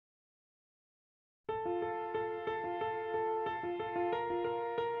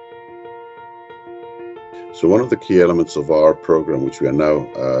So one of the key elements of our program, which we are now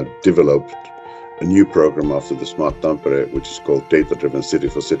developed a new program after the Smart Tampere, which is called Data-Driven City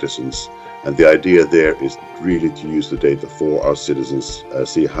for Citizens. And the idea there is really to use the data for our citizens,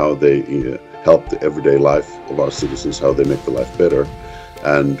 see how they help the everyday life of our citizens, how they make the life better.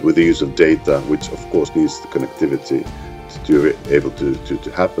 And with the use of data, which of course needs the connectivity to be able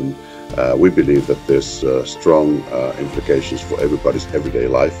to happen, we believe that there's strong implications for everybody's everyday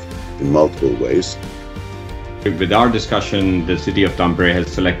life in multiple ways. With our discussion, the City of Tampere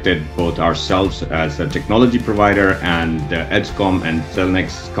has selected both ourselves as a technology provider and EdgeCom and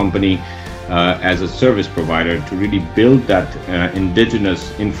Cellnex company as a service provider to really build that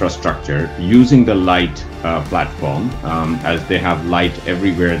indigenous infrastructure using the light platform, as they have light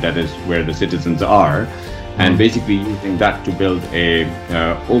everywhere, that is where the citizens are, and basically using that to build a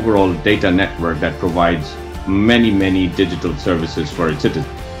overall data network that provides many digital services for its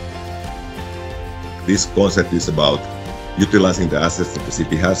citizens. This concept is about utilizing the assets that the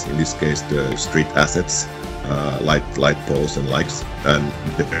city has, in this case the street assets, light poles and lights, and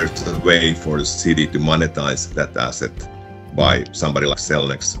there's a way for the city to monetize that asset by somebody like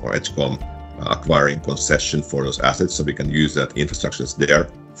Cellnex or EdgeCom acquiring concession for those assets, so we can use that infrastructure that's there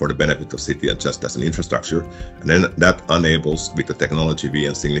for the benefit of city and just as an infrastructure. And then that enables, with the technology we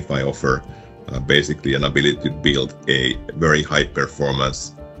and Signify offer, basically an ability to build a very high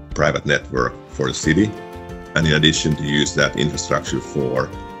performance private network for the city, and in addition to use that infrastructure for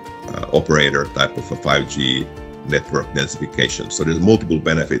operator type of a 5G network densification. So there's multiple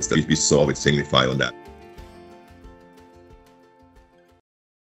benefits that we saw with Signify on that.